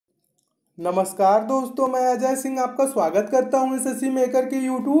नमस्कार दोस्तों, मैं अजय सिंह आपका स्वागत करता हूं एसएससी मेकर के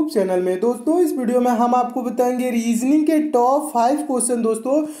यूट्यूब चैनल में। दोस्तों, इस वीडियो में हम आपको बताएंगे रीजनिंग के टॉप 5 क्वेश्चन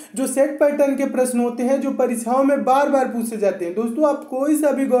दोस्तों, जो सेट पैटर्न के प्रश्न होते हैं, जो परीक्षाओं में बार बार पूछे जाते हैं। दोस्तों, आप कोई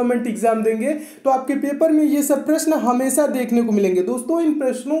सा भी गवर्नमेंट एग्जाम देंगे तो आपके पेपर में ये सब प्रश्न हमेशा देखने को मिलेंगे। दोस्तों, इन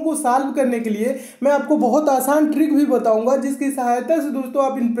प्रश्नों को सॉल्व करने के लिए मैं आपको बहुत आसान ट्रिक भी बताऊंगा, जिसकी सहायता से दोस्तों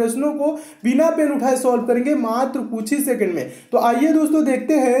आप इन प्रश्नों को बिना पेन उठाए सॉल्व करेंगे मात्र कुछ ही सेकंड में। तो आइए दोस्तों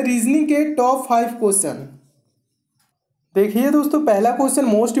देखते हैं रीजनिंग के टॉप 5 क्वेश्चन। देखिए दोस्तों, पहला क्वेश्चन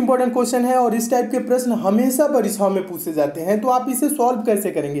मोस्ट इंपॉर्टेंट क्वेश्चन है और इस टाइप के प्रश्न हमेशा परीक्षाओं में पूछे जाते हैं। तो आप इसे सॉल्व कैसे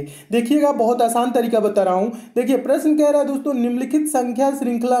करेंगे, देखिएगा, बहुत आसान तरीका बता रहा हूं। देखिए, प्रश्न कह रहा है दोस्तों, निम्नलिखित संख्या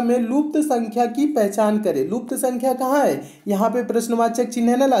श्रृंखला में लुप्त संख्या की पहचान करें। लुप्त संख्या कहाँ है, यहाँ पे प्रश्नवाचक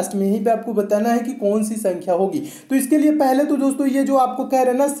चिन्ह है ना लास्ट में, यहीं पे आपको बताना है कि कौन सी संख्या होगी। तो इसके लिए पहले तो दोस्तों ये जो आपको कह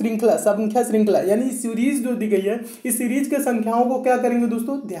रहे हैं ना, श्रृंखला, संख्या श्रृंखला, यानी सीरीज जो दी गई है, इस सीरीज के संख्याओं को क्या करेंगे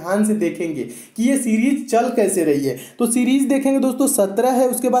दोस्तों, ध्यान से देखेंगे कि ये सीरीज चल कैसे रही है। तो सीरीज देखेंगे दोस्तों, 17 है,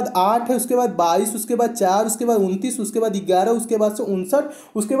 उसके बाद 8 है, उसके बाद 22, उसके बाद 4, उसके बाद 29, उसके बाद 11, उसके बाद से 59,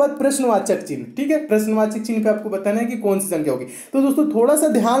 उसके बाद प्रश्नवाचक चिन्ह। ठीक है, प्रश्नवाचक चिन्ह पे आपको बताना है कि कौन सी संख्या होगी। तो दोस्तों थोड़ा सा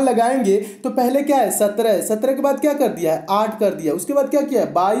ध्यान लगाएंगे तो पहले क्या है, 17 है, 17 के बाद क्या कर दिया है, 8 कर दिया, उसके बाद क्या किया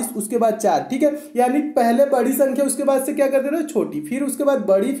है, 22, उसके बाद 4। ठीक है, यानी पहले बड़ी संख्या, उसके बाद से क्या कर दे रहे हो, छोटी, फिर उसके बाद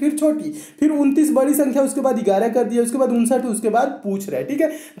बड़ी, फिर छोटी, फिर 29 बड़ी संख्या, उसके बाद 11 कर दिया, उसके बाद 59, उसके बाद पूछ रहे हैं। ठीक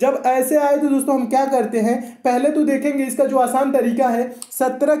है, जब ऐसे आए तो दोस्तों हम क्या करते हैं, पहले तो देखेंगे इसका जो आसान तरीका है,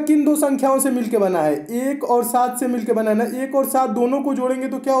 17 किन दो संख्याओं से मिलकर बना है, 1 और 7 से मिलकर बना है ना। 1 और 7 दोनों को जोड़ेंगे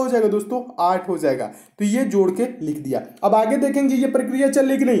तो क्या हो जाएगा दोस्तों, 8 हो जाएगा। तो ये जोड़ के लिख दिया। अब आगे देखेंगे ये प्रक्रिया चल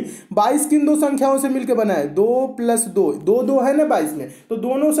रही कि नहीं। 22 किन दो संख्याओं से मिलकर बना है, 2 + 2, 2 2 है ना 22 में, तो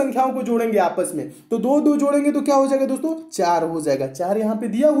दोनों संख्याओं को जोड़ेंगे आपस में, तो 2 2 जोड़ेंगे तो क्या हो जाएगा दोस्तों, 4 हो जाएगा। 4 यहाँ पे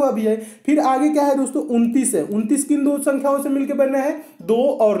दिया हुआ भी है। फिर आगे क्या है दोस्तों, 29 है, 29 किन दो संख्याओं से मिलकर बना है, 2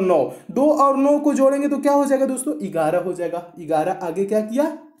 और 9, 2 और 9 को जोड़ेंगे तो क्या हो जाएगा दोस्तों, 11 हो जाएगा। 11 आगे क्या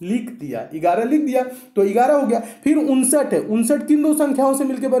किया, लिख दिया, 11 लिख दिया, तो 11 हो गया। फिर 59 है, 59 किन दो संख्याओं से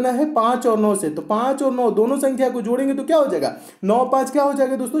मिलकर बना है, 5 और 9 से, तो 5 और 9 दोनों संख्या को जोड़ेंगे तो क्या हो जाएगा, 9 5 क्या हो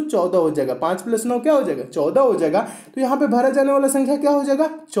जाएगा दोस्तों, 14 हो जाएगा। 5 + 9 क्या हो जाएगा, 14 हो जाएगा। तो यहाँ पे भरा जाने वाला संख्या क्या हो जाएगा,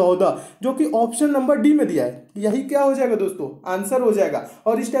 14, जो कि ऑप्शन नंबर डी में दिया है। यही क्या हो जाएगा दोस्तों, आंसर हो जाएगा।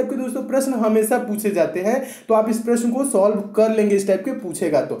 और इस टाइप के दोस्तों प्रश्न हमेशा पूछे जाते हैं, तो आप इस प्रश्न को सॉल्व कर लेंगे, इस टाइप के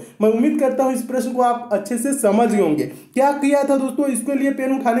पूछेगा तो। मैं उम्मीद करता हूं इस प्रश्न को आप अच्छे से समझ गए होंगे। क्या किया था दोस्तों, इसके लिए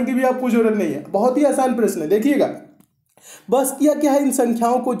पेन उठाने की भी आपको जरूरत नहीं है, बहुत ही आसान प्रश्न है। देखिएगा, बस किया क्या है, इन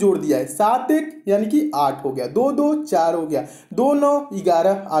संख्याओं को जोड़ दिया है। 7 1 यानी कि 8 हो गया, 2 2 4 हो गया, 2 9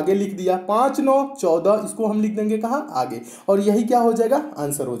 11 आगे लिख दिया, 5 9 14, इसको हम लिख देंगे कहाँ, आगे, और यही क्या हो जाएगा,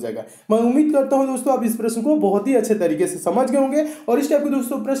 आंसर हो जाएगा। मैं उम्मीद करता हूं दोस्तों आप इस प्रश्न को बहुत ही अच्छे तरीके से समझ गए होंगे, और इस टाइप के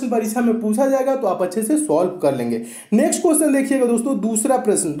दोस्तों प्रश्न परीक्षा में पूछा जाएगा तो आप अच्छे से सॉल्व कर लेंगे। नेक्स्ट क्वेश्चन देखिएगा दोस्तों, दूसरा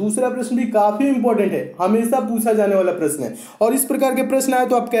प्रश्न भी काफी इंपॉर्टेंट है, हमेशा पूछा जाने वाला प्रश्न है, और इस प्रकार के प्रश्न आए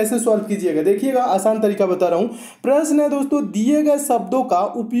तो आप कैसे सॉल्व कीजिएगा। देखिएगा, आसान तरीका बता रहा हूं। प्रश्न है दोस्तों, दिए गए शब्दों का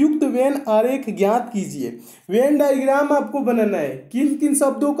उपयुक्त वेन आरेख ज्ञात कीजिए। वेन डायग्राम आपको बनाना है। किन किन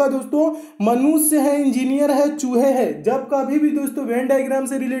शब्दों का दोस्तों, मनुष्य है, इंजीनियर है, चूहे है। जब कभी भी दोस्तों वेन डायग्राम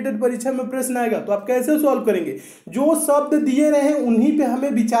से रिलेटेड परीक्षा में प्रश्न आएगा तो आप कैसे सॉल्व करेंगे, जो शब्द दिए रहे उन्हीं पे हमें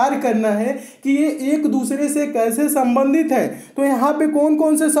विचार करना है कि ये एक दूसरे से कैसे संबंधित है। तो यहाँ पे कौन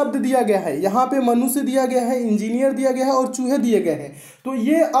कौन से शब्द दिया गया है, यहाँ पे मनुष्य दिया गया है, इंजीनियर दिया गया है और चूहे दिए गए हैं। तो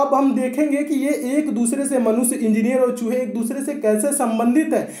ये अब हम देखेंगे कि ये एक दूसरे से, मनुष्य, इंजीनियर और चूहे एक दूसरे से कैसे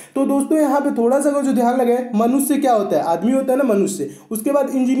संबंधित है। तो दोस्तों यहाँ पे थोड़ा सा जो ध्यान लगाए, मनुष्य क्या होता है, आदमी होता है ना, मनुष्य। उसके बाद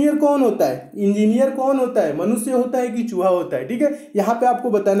इंजीनियर कौन होता है, इंजीनियर कौन होता है, मनुष्य होता है कि चूहा होता है। ठीक है, यहाँ पे आपको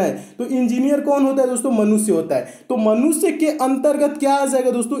बताना है। तो इंजीनियर कौन होता है दोस्तों, मनुष्य होता है। तो मनुष्य के अंतर्गत क्या आ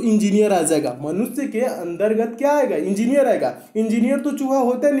जाएगा दोस्तों, इंजीनियर आ जाएगा। मनुष्य के अंतर्गत क्या आएगा, इंजीनियर आएगा। इंजीनियर तो चूहा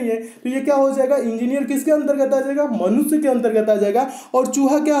होता नहीं है, तो ये क्या हो जाएगा, इंजीनियर किसके अंतर्गत आ जाएगा, मनुष्य के अंतर्गत आ जाएगा। और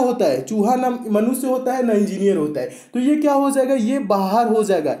चूहा क्या होता है, चूहा ना मनुष्य होता है ना इंजीनियर होता है, तो ये क्या हो जाएगा, ये बाहर हो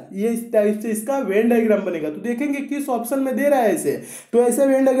जाएगा। ये इस टाइप से इसका वेन डायग्राम बनेगा। तो देखेंगे किस ऑप्शन में दे रहा है ऐसे, तो ऐसे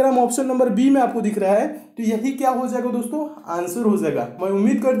Venn diagram option number B में आपको दिख रहा है, तो यही क्या हो जाएगा दोस्तों, आंसर हो जाएगा। मैं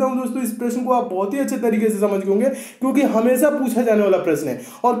उम्मीद करता हूं दोस्तों इस प्रश्न को आप बहुत ही अच्छे तरीके से समझ गए होंगे, क्योंकि हमेशा पूछा जाने वाला प्रश्न है।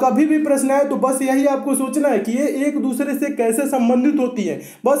 और कभी भी प्रश्न आए तो बस यही आपको सोचना है कि ये एक दूसरे से कैसे संबंधित होती है,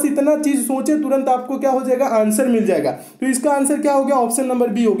 बस इतना चीज सोचे, तुरंत आपको क्या हो जाएगा, आंसर मिल जाएगा। तो इसका आंसर क्या हो गया, ऑप्शन नंबर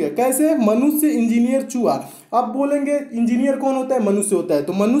बी हो गया। कैसे, मनुष्य, इंजीनियर, चूहा। अब बोलेंगे इंजीनियर कौन होता है, मनुष्य होता है,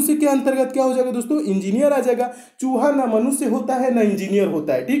 तो मनुष्य के अंतर्गत क्या क्या हो जाएगा दोस्तों, इंजीनियर आ जाएगा। चूहा ना मनुष्य होता है ना इंजीनियर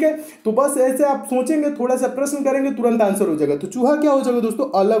होता है, ठीक है। तो बस ऐसे आप सोचेंगे, थोड़ा सा प्रश्न करेंगे, तुरंत आंसर हो जाएगा। तो चूहा क्या हो जाएगा दोस्तों,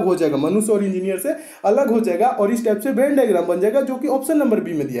 अलग हो जाएगा, मनुष्य और इंजीनियर से अलग हो जाएगा और इस टाइप से वेन डायग्राम बन जाएगा, जो कि ऑप्शन नंबर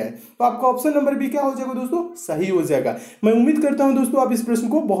बी में दिया है। तो आपका ऑप्शन नंबर बी क्या हो जाएगा दोस्तों, सही हो जाएगा। मैं उम्मीद करता हूं दोस्तों आप इस प्रश्न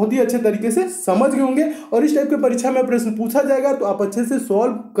को बहुत ही अच्छे तरीके से समझ गए होंगे और इस टाइप के परीक्षा में प्रश्न पूछा जाएगा तो आप अच्छे से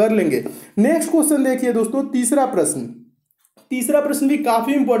सॉल्व कर लेंगे। नेक्स्ट क्वेश्चन देखिए दोस्तों, तीसरा प्रश्न। तीसरा प्रश्न भी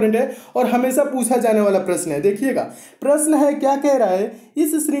काफी इंपॉर्टेंट है और हमेशा पूछा जाने वाला प्रश्न है। देखिएगा प्रश्न है, क्या कह रहा है,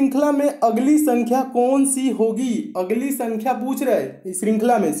 इस श्रृंखला में अगली संख्या कौन सी होगी। अगली संख्या पूछ रहा है इस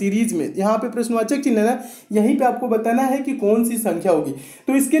श्रृंखला में, सीरीज में। यहाँ पे प्रश्नवाचक चिन्ह है ना, यहीं पे आपको बताना है कि कौन सी संख्या होगी।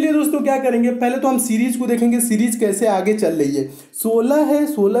 तो इसके लिए दोस्तों क्या करेंगे, पहले तो हम सीरीज को देखेंगे, सीरीज कैसे आगे चल रही है। 16 है,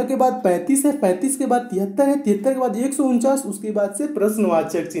 16 के बाद 35 है, 35 के बाद 73 है, 73 के बाद 149, उसके बाद से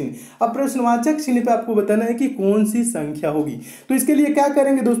प्रश्नवाचक चिन्ह। अब प्रश्नवाचक चिन्ह पे आपको बताना है कि कौन सी संख्या होगी। तो इसके लिए क्या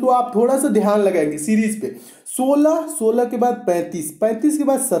करेंगे दोस्तों, आप थोड़ा सा ध्यान लगाएंगे सीरीज पे। 16, 16 के बाद 35, 35 के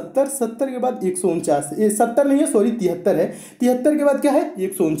बाद 70, 70 के बाद 149, ये 70 नहीं है सॉरी 73 है, 73 के बाद क्या है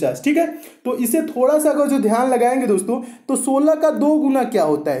 149, ठीक है। तो इसे थोड़ा सा अगर जो ध्यान लगाएंगे दोस्तों, तो 16 का 2 गुना क्या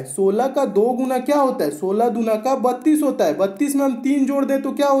होता है, 16 का 2 गुना क्या होता है, 16 दूना का 32 होता है। 32 में हम 3 जोड़ दें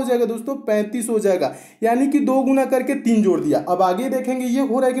तो क्या हो जाएगा दोस्तों, 35 हो जाएगा, यानी कि 2 गुना करके 3 जोड़ दिया। अब आगे देखेंगे ये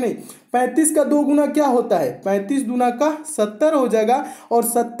हो रहा है कि नहीं। 35 का 2 गुना क्या होता है, 35 दूना का 70 हो जाएगा और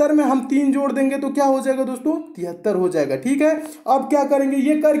 70 में हम 3 जोड़ देंगे तो क्या हो जाएगा दोस्तों, 73 हो जाएगा, ठीक है। अब क्या करेंगे,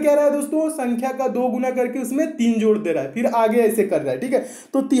 ये कर क्या रहा है दोस्तों, संख्या का 2 गुना करके उसमें 3 जोड़ दे रहा है, फिर आगे ऐसे कर रहा है, ठीक है।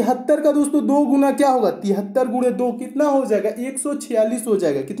 तो 73 का दोस्तों 2 गुना क्या होगा, 73 गुणे 2 कितना हो जाएगा, 146 हो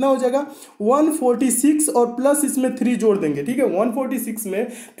जाएगा। कितना हो जाएगा, 146 और प्लस इसमें 3 जोड़ देंगे, ठीक है। 146 में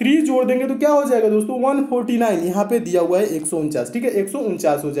 3 जोड़ देंगे तो क्या हो जाएगा दोस्तों, 149, यहाँ पे दिया हुआ है 149, ठीक है,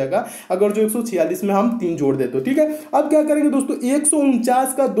 149 हो जाएगा अगर जो 146 में हम 3 जोड़ दे तो, ठीक है। अब क्या करेंगे दोस्तों,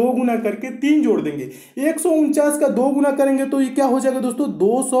 149 का 2 गुना करके 3 जोड़ देंगे। 149 का 2 गुना करेंगे तो ये क्या हो जाएगा दोस्तों,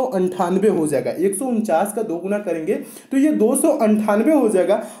 298 हो जाएगा। 149 का 2 गुना करेंगे तो ये 298 हो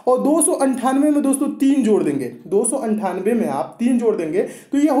जाएगा और 298 में दोस्तों 3 जोड़ देंगे, 298 में आप 3 जोड़ देंगे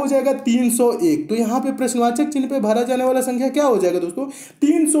तो ये हो जाएगा 301। तो यहाँ पे प्रश्नवाचक चिन्ह पे भरा जाने वाला संख्या क्या हो जाएगा दोस्तों,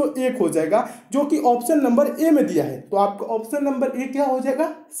 301 हो जाएगा, जो कि ऑप्शन नंबर ए में दिया है। तो आपका ऑप्शन नंबर ए क्या हो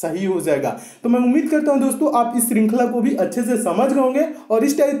जाएगा, सही हो जाएगा। तो मैं उम्मीद करता हूं दोस्तों आप इस श्रृंखला को भी अच्छे से समझ गए होंगे और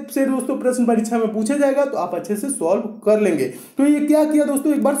इस टाइप से दोस्तों प्रश्न परीक्षा में पूछे जाएगा तो आप अच्छे से सॉल्व कर लेंगे। तो ये क्या किया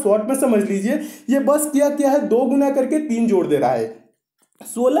दोस्तों, एक बार शॉर्ट में समझ लीजिए। ये बस क्या है, 2 गुना करके 3 जोड़ दे रहा है।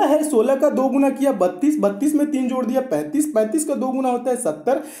 16 है, 16 का 2 गुना किया 32, 32 में 3 जोड़ दिया 35, 35 का 2 गुना होता है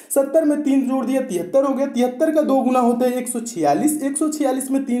 70, 70 में 3 जोड़ दिया 73 हो गया। 73 का 2 गुना होता है 146, 146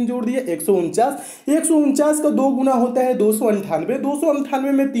 में 3 जोड़ दिया 149, 149 का 2 गुना होता है 298,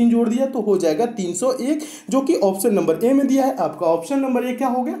 298 में 3 जोड़ दिया तो हो जाएगा 301, जो कि ऑप्शन नंबर ए में दिया है। आपका ऑप्शन नंबर ए क्या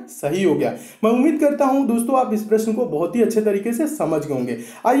हो गया, सही हो गया। मैं उम्मीद करता हूं दोस्तों आप इस प्रश्न को बहुत ही अच्छे तरीके से समझ गए होंगे।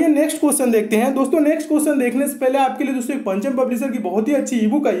 आइए नेक्स्ट क्वेश्चन देखते हैं दोस्तों। नेक्स्ट क्वेश्चन देखने से पहले आपके लिए दोस्तों एक पंचम पब्लिशर की बहुत ही ई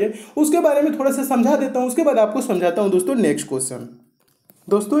बुक आई है, उसके बारे में थोड़ा सा समझा देता हूं, उसके बाद आपको समझाता हूं दोस्तों नेक्स्ट क्वेश्चन।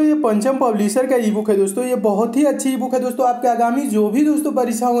 दोस्तों ये पंचम पब्लिशर का ई बुक है दोस्तों, ये बहुत ही अच्छी ई बुक है दोस्तों। आपके आगामी जो भी दोस्तों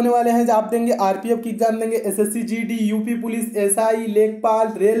परीक्षा होने वाले हैं, आप देंगे RPF की एग्जाम देंगे, SSC GD, UP police, SI, लेखपाल,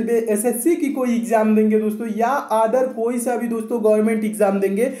 रेलवे, SSC की कोई एग्जाम देंगे दोस्तों, या अदर कोई सा भी दोस्तों गवर्नमेंट एग्जाम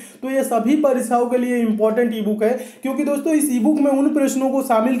देंगे, तो ये सभी परीक्षाओं के लिए इंपॉर्टेंट ई बुक है। क्योंकि दोस्तों इस ई बुक में उन प्रश्नों को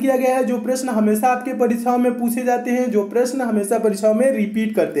शामिल किया गया है जो प्रश्न हमेशा आपके परीक्षाओं में पूछे जाते हैं, जो प्रश्न हमेशा परीक्षाओं में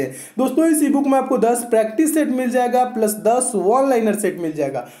रिपीट करते हैं। दोस्तों इस ई बुक में आपको 10 प्रैक्टिस सेट मिल जाएगा प्लस 10 वन लाइनर सेट मिल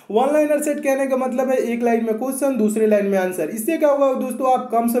जाएगा। वन लाइनर सेट कहने का मतलब है एक लाइन में क्वेश्चन, दूसरे लाइन में आंसर। इससे क्या होगा दोस्तों, आप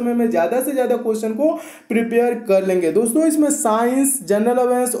कम समय में ज्यादा से ज्यादा क्वेश्चन को प्रिपेयर कर लेंगे। दोस्तों इसमें साइंस, जनरल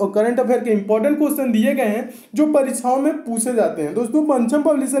अवेयर्स और करंट अफेयर के इंपॉर्टेंट क्वेश्चन दिए गए हैं जो परीक्षाओं में पूछे जाते हैं। दोस्तों पंचम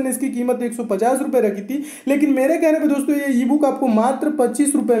पब्लिशर ने इसकी कीमत 150 रुपए रखी थी, लेकिन मेरे कहने पर दोस्तों ये ई बुक आपको मात्र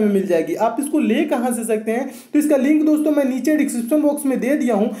 25 रुपए में मिल जाएगी। आप इसको ले कहां से सकते हैं, तो इसका लिंक दोस्तों मैं नीचे डिस्क्रिप्शन बॉक्स में दे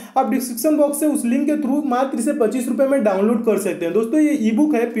दिया हूं। आप डिस्क्रिप्शन बॉक्स से उस लिंक के थ्रू मात्र इसे 25 रुपए में डाउनलोड कर सकते हैं। दोस्तों ये ई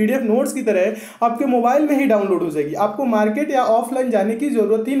बुक है, PDF नोट्स की तरह है, आपके मोबाइल में ही डाउनलोड हो जाएगी। आपको मार्केट या ऑफलाइन जाने की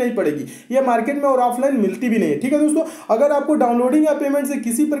जरूरत ही नहीं पड़ेगी, ये मार्केट में और ऑफलाइन मिलती भी नहीं है, ठीक है दोस्तों। अगर आपको डाउनलोडिंग या पेमेंट से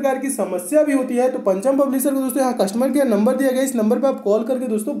किसी प्रकार की समस्या भी होती है तो पंचम पब्लिशर को दोस्तों यहाँ कस्टमर केयर नंबर दिया गया, इस नंबर पर आप कॉल करके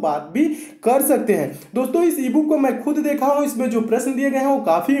दोस्तों बात भी कर सकते हैं। दोस्तों इस ई बुक को मैं खुद देखा हूं, इसमें जो प्रश्न दिए गए हैं वो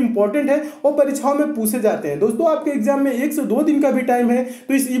काफी इंपॉर्टेंट है और परीक्षाओं में पूछे जाते हैं। दोस्तों आपके एग्जाम में 1 से 2 दिन का भी टाइम है,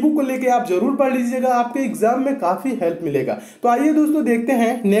 तो इस ई बुक को लेकर आप जरूर पढ़ लीजिएगा, आपके एग्जाम में काफी हेल्प मिलेगा। तो आइए दोस्तों देखते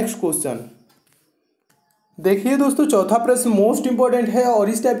हैं नेक्स्ट क्वेश्चन। देखिए दोस्तों, चौथा प्रश्न मोस्ट इंपॉर्टेंट है और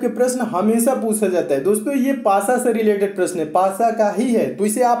इस टाइप के प्रश्न हमेशा पूछा जाता है। दोस्तों ये पासा से रिलेटेड प्रश्न है, पासा का ही है, तो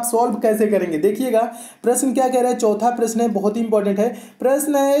इसे आप सॉल्व कैसे करेंगे देखिएगा। प्रश्न क्या कह रहा है, चौथा प्रश्न है, बहुत ही इंपॉर्टेंट है।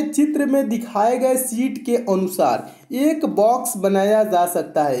 प्रश्न है, चित्र में दिखाए गए सीट के अनुसार एक बॉक्स बनाया जा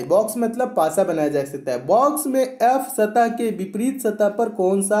सकता है। बॉक्स मतलब पासा बनाया जा सकता है। बॉक्स में एफ सतह के विपरीत सतह पर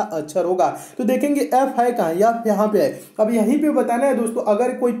कौन सा अक्षर होगा। तो देखेंगे एफ है कहाँ, एफ यहाँ पे है। अब यहीं पे बताना है दोस्तों,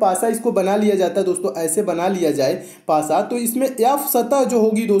 अगर कोई पासा इसको बना लिया जाता है दोस्तों, ऐसे बना लिया जाए पासा, तो इसमें एफ सतह जो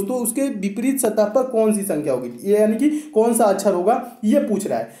होगी दोस्तों, उसके विपरीत सतह पर कौन सी संख्या होगी, ये यानी कि कौन सा अक्षर होगा, ये पूछ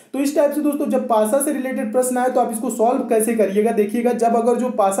रहा है। तो इस टाइप से दोस्तों जब पासा से रिलेटेड प्रश्न आए तो आप इसको सॉल्व कैसे करिएगा देखिएगा। जब अगर जो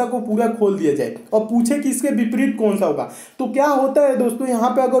पासा को पूरा खोल दिया जाए और पूछे कि इसके विपरीत कौन सा होगा, तो क्या होता है दोस्तों, यहाँ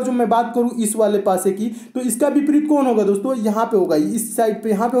पे अगर जो मैं बात करूं इस वाले पासे की, तो इसका विपरीत कौन होगा दोस्तों, यहाँ पे होगा, इस साइड पे,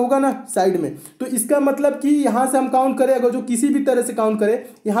 यहाँ पे होगा ना साइड में। तो इसका मतलब कि यहाँ से हम काउंट करें, अगर जो किसी भी तरह से काउंट करें,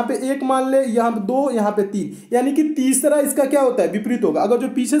 यहाँ पे एक मान ले, यहाँ पे दो, यहाँ पे तीन, यानी कि तीसरा इसका क्या होता है, विपरीत होगा। अगर जो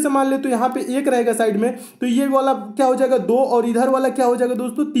पीछे से मान ले तो यहाँ पे एक रहेगा साइड में, तो ये वाला क्या हो जाएगा, दो, और इधर वाला क्या हो जाएगा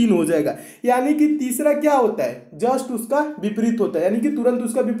दोस्तों, तीन हो जाएगा। यानी कि तीसरा क्या होता है, जस्ट उसका विपरीत होता है, यानी कि तुरंत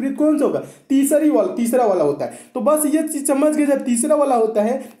उसका विपरीत कौन सा होगा, तीसरा वाला होता है। तो बस ये चीज समझ गए, जब तीसरा वाला होता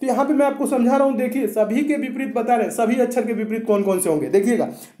है तो यहाँ पे मैं आपको समझा रहा हूँ। देखिए सभी के विपरीत बता रहे हैं, सभी अक्षर के विपरीत कौन कौन से होंगे देखिएगा।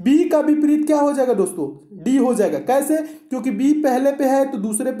 बी का विपरीत क्या हो जाएगा दोस्तों, डी हो जाएगा। कैसे, क्योंकि बी पहले पे है तो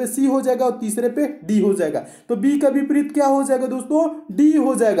दूसरे पे सी हो जाएगा और तीसरे पे डी हो जाएगा। तो बी का विपरीत क्या हो जाएगा दोस्तों, डी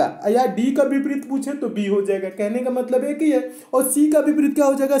हो जाएगा, या डी का विपरीत पूछे तो बी हो जाएगा, कहने का मतलब एक ही है। और सी का विपरीत क्या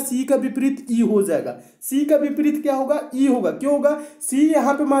हो जाएगा, सी का विपरीत ई हो जाएगा। सी का विपरीत क्या होगा, ई होगा। क्यों होगा, सी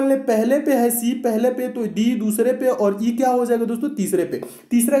यहाँ पे मान ले पहले पे है, सी पहले पे, तो डी दूसरे पे, और ई क्या हो जाएगा दोस्तों, तीसरे पे।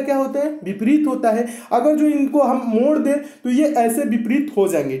 तीसरा क्या होता है, विपरीत होता है। अगर जो इनको हम मोड़ दे तो ये ऐसे विपरीत हो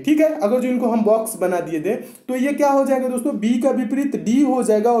जाएंगे, ठीक है। अगर जो इनको हम बॉक्स बना दिए दे तो ये क्या हो जाएगा दोस्तों, बी का विपरीत डी हो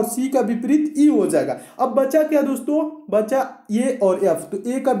जाएगा और सी का विपरीत ई हो जाएगा। अब बचा क्या दोस्तों, बचा ए और एफ। तो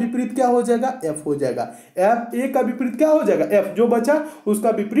ए का विपरीत क्या हो जाएगा, एफ हो जाएगा। एफ, ए का विपरीत क्या हो जाएगा, एफ। जो बचा उसका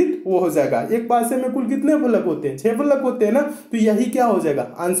विपरीत वो हो जाएगा। एक पासे में कुल कितने फलक होते हैं, 6 फलक होते हैं ना, तो यही क्या हो जाएगा,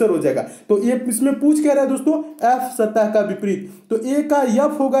 आंसर हो जाएगा। तो ये इसमें पूछ क्या रहा है दोस्तों, एफ सतह का विपरीत। तो ए का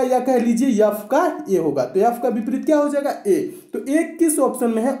एफ होगा, या कह लीजिए एफ का ए होगा। तो एफ का विपरीत क्या हो जाएगा, ए। तो ए किस ऑप्शन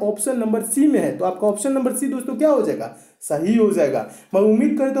में है, ऑप्शन नंबर सी में है। तो आपका ऑप्शन नंबर सी दोस्तों क्या हो जाएगा, सही हो जाएगा। मैं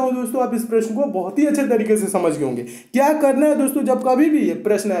उम्मीद करता हूं दोस्तों आप इस प्रश्न को बहुत ही अच्छे तरीके से समझ गए होंगे। क्या करना है दोस्तों, जब कभी भी ये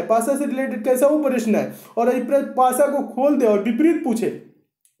प्रश्न है पासा से रिलेटेड, कैसा वो प्रश्न है और पासा को खोल दे और विपरीत पूछे,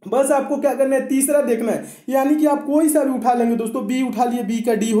 बस आपको क्या करना है, तीसरा देखना है। यानी कि आप कोई सा भी उठा लेंगे दोस्तों, बी उठा लिए, बी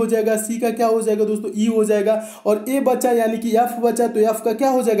का डी हो जाएगा, सी का क्या हो जाएगा दोस्तों, ई हो जाएगा, और ए बचा यानी कि एफ बचा, तो एफ का क्या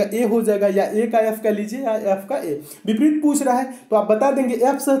हो जाएगा, ए हो जाएगा, या ए का एफ कह लीजिए, या एफ का ए। विपरीत पूछ रहा है तो आप बता देंगे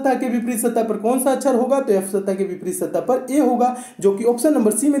एफ सतह के विपरीत सतह पर कौन सा अक्षर होगा, तो एफ सतह के विपरीत सतह पर ए होगा, जो कि ऑप्शन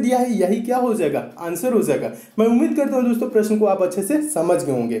नंबर सी में दिया है। यही क्या हो जाएगा, आंसर हो जाएगा। मैं उम्मीद करता हूँ दोस्तों प्रश्न को आप अच्छे से समझ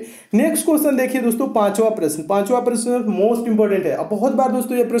गए होंगे। नेक्स्ट क्वेश्चन देखिए दोस्तों, पांचवा प्रश्न मोस्ट इंपॉर्टेंट है। अब बहुत बार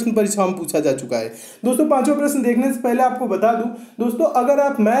दोस्तों ये प्रश्न परीक्षा में पूछा जा चुका है। दोस्तों पांचवा प्रश्न देखने से पहले आपको बता दूं दोस्तों, अगर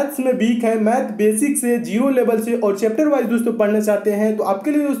आप मैथ्स में वीक हैं, मैथ बेसिक से, जीरो लेवल से और चैप्टर वाइज दोस्तों पढ़ना चाहते हैं, तो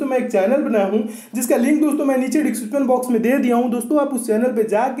आपके लिए दोस्तों मैं एक चैनल बनाया हूं, जिसका लिंक दोस्तों मैं नीचे डिस्क्रिप्शन बॉक्स में दे दिया हूं। दोस्तों आप उस चैनल पे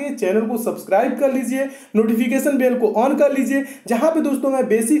जाके चैनल को सब्सक्राइब कर लीजिए, नोटिफिकेशन बेल को ऑन कर लीजिए, जहां पे दोस्तों मैं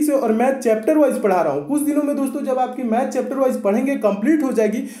बेसिक से और मैथ चैप्टर वाइज पढ़ा रहा हूं। कुछ दिनों में दोस्तों जब आपकी मैथ चैप्टर वाइज पढ़ेंगे, कंप्लीट हो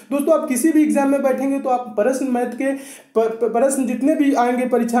जाएगी दोस्तों, आप किसी भी एग्जाम में बैठेंगे तो आप प्रश्न मैथ के प्रश्न जितने भी आएंगे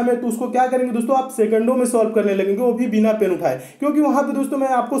परीक्षा में, तो उसको क्या करेंगे दोस्तों, आप सेकंडों में सॉल्व करने लगेंगे, वो भी बिना पेन उठाए। क्योंकि वहां पे दोस्तों मैं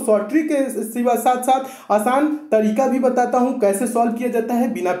आपको शॉर्ट ट्रिक के सिवा साथ साथ आसान तरीका भी बताता हूं कैसे सॉल्व किया जाता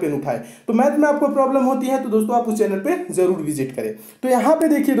है बिना पेन उठाए। तो मैथ में आपको प्रॉब्लम होती है तो दोस्तों आप उस चैनल पे जरूर विजिट करें। तो यहाँ पे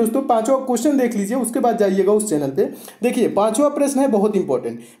देखिए दोस्तों, पांचवा क्वेश्चन देख लीजिए, उसके बाद जाइएगा उस चैनल पे। देखिए पांचवा प्रश्न है बहुत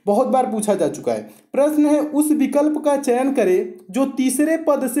इंपॉर्टेंट, बहुत बार पूछा जा चुका है। प्रश्न है, उस विकल्प का चयन करें जो तीसरे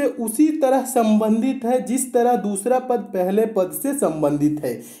पद से उसी तरह संबंधित है जिस तरह दूसरा पद पहले पद से संबंधित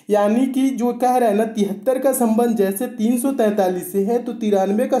है। यानी कि जो कह रहा है ना, 73 का संबंध जैसे 343 से है, तो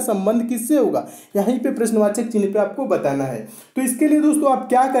 93 का संबंध किससे होगा, यहीं पे प्रश्नवाचक चिन्ह पे आपको बताना है। तो इसके लिए दोस्तों आप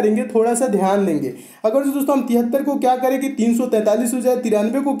क्या करेंगे, थोड़ा सा ध्यान देंगे। अगर दोस्तों हम 73 को क्या करें कि 343 हो जाए,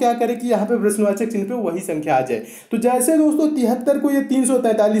 93 को क्या करें कि यहाँ पे प्रश्नवाचक चिन्ह पे वही संख्या आ जाए। तो जैसे दोस्तों 73 को ये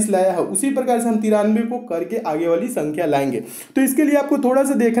 343 लाया है, उसी प्रकार से हम 93 को करके आगे वाली संख्या लाएंगे। तो इसके लिए आपको थोड़ा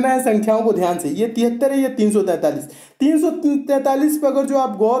सा देखना है संख्याओं को ध्यान से। ये 73 है, ये 343 पे अगर जो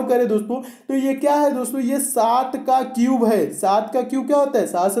आप गौर करें दोस्तों तो ये क्या है दोस्तों, ये 7 का क्यूब है। 7 का क्यूब क्या होता है,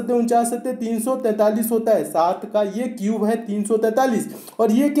 7 सत्ते 49 सत्ते 343 होता है। 7 का ये क्यूब है 343,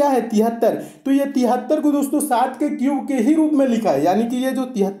 और ये क्या है 73। तो ये 73 को दोस्तों 7 के क्यूब के ही रूप में लिखा है, यानी कि ये जो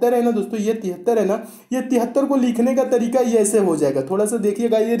 73 है ना दोस्तों, ये 73 है ना, ये 73 को लिखने का तरीका ये ऐसे हो जाएगा। थोड़ा सा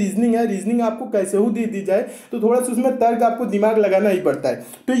देखिएगा, ये रीजनिंग है, रीजनिंग आपको कैसे हो दे दी जाए तो थोड़ा सा उसमें तर्क आपको दिमाग लगाना ही पड़ता है।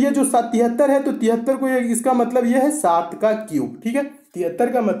 तो ये जो 73 है, तो 73 को इसका मतलब ये है 7 का क्यूब, ठीक है।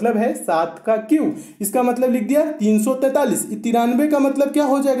 73 का मतलब है 7 का क्यूब, इसका मतलब लिख दिया 343। 93 का मतलब क्या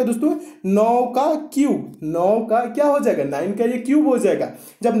हो जाएगा दोस्तों, 9 का क्यूब। 9 का क्या हो जाएगा, 9 का ये क्यूब हो जाएगा।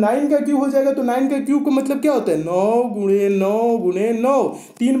 जब 9 का क्यूब हो जाएगा तो 9 का क्यूब का मतलब क्या होता है, 9 गुणे 9 गुणे 9,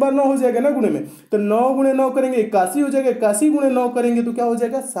 3 बार 9 हो जाएगा ना गुणे में, तो 9 गुणे 9 करेंगे 81 हो जाएगा, 81 गुणे 9 करेंगे तो क्या हो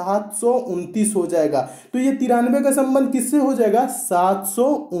जाएगा 729 हो जाएगा। तो ये 93 का संबंध किससे हो जाएगा,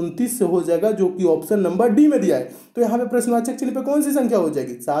 729 से हो जाएगा, जो कि ऑप्शन नंबर डी में दिया है। तो यहाँ पे प्रश्नवाचक चिन्ह पे कौन सी संख्या हो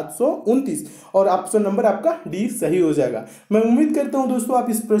जाएगी, 729, और ऑप्शन नंबर आपका डी सही हो जाएगा। मैं उम्मीद करता हूं दोस्तों आप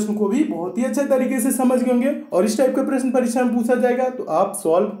इस प्रश्न को भी बहुत ही अच्छे तरीके से समझ गए होंगे, और इस टाइप का प्रश्न परीक्षा में पूछा जाएगा तो आप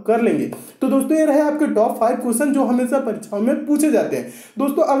सॉल्व कर लेंगे। तो दोस्तों ये रहे आपके टॉप 5 क्वेश्चन जो हमेशा परीक्षाओं में पूछे जाते हैं।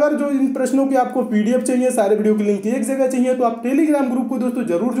 दोस्तों अगर जो इन प्रश्नों की आपको पीडीएफ चाहिए, सारे वीडियो की लिंक एक जगह चाहिए, तो आप टेलीग्राम ग्रुप को दोस्तों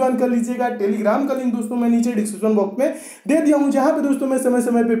जरूर ज्वाइन कर लीजिएगा। टेलीग्राम का लिंक दोस्तों मैं नीचे डिस्क्रिप्शन बॉक्स में दे दिया हूं, जहां पे दोस्तों मैं समय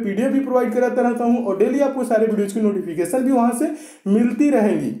समय पे पीडीएफ भी प्रोवाइड कराता रहता हूं, और डेली आपको सारे वीडियोज की नोटिफिकेशन भी वहां से मिलती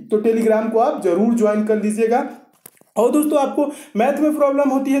रहेंगी। तो टेलीग्राम को आप जरूर ज्वाइन कर लीजिएगा। और दोस्तों आपको मैथ में प्रॉब्लम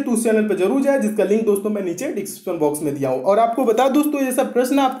होती है तो उस चैनल पर जरूर जाए, जिसका लिंक दोस्तों मैं नीचे डिस्क्रिप्शन बॉक्स में दिया हूं। और आपको बता दोस्तों ये सब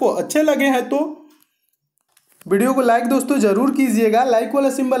प्रश्न आपको अच्छे लगे हैं तो वीडियो को लाइक दोस्तों जरूर कीजिएगा। लाइक वाला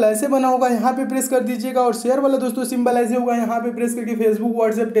सिंबल ऐसे बना होगा, यहाँ पे प्रेस कर दीजिएगा, और शेयर वाला दोस्तों सिंबल ऐसे होगा, यहाँ पे प्रेस करके फेसबुक,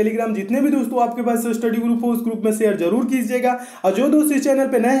 व्हाट्सएप, टेलीग्राम जितने भी दोस्तों आपके पास स्टडी ग्रुप हो उस ग्रुप में शेयर जरूर कीजिएगा। और जो दोस्त इस चैनल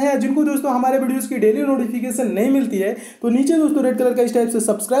पे नए हैं, जिनको दोस्तों हमारे वीडियोस की डेली नोटिफिकेशन नहीं मिलती है, तो नीचे दोस्तों रेड कलर का इस टाइप से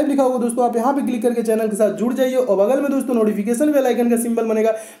सब्सक्राइब लिखा होगा दोस्तों, आप यहाँ पे क्लिक करके चैनल के साथ जुड़ जाइए। और बगल में दोस्तों नोटिफिकेशन बेल आइकन का सिंबल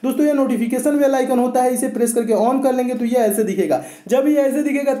बनेगा दोस्तों, ये नोटिफिकेशन बेल आइकन होता है, इसे प्रेस करके ऑन कर लेंगे तो ये ऐसे दिखेगा। जब ये ऐसे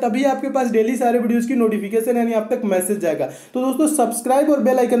दिखेगा तभी आपके पास डेली सारे वीडियोस की नोटिफिकेशन यानी आप तक मैसेज। तो दोस्तों सब्सक्राइब और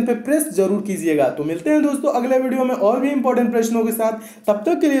बेल आइकन पे प्रेस जरूर कीजिएगा। तो मिलते हैं दोस्तों अगले वीडियो में और भी इंपॉर्टेंट प्रश्नों के साथ, तब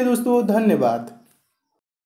तक के लिए दोस्तों धन्यवाद।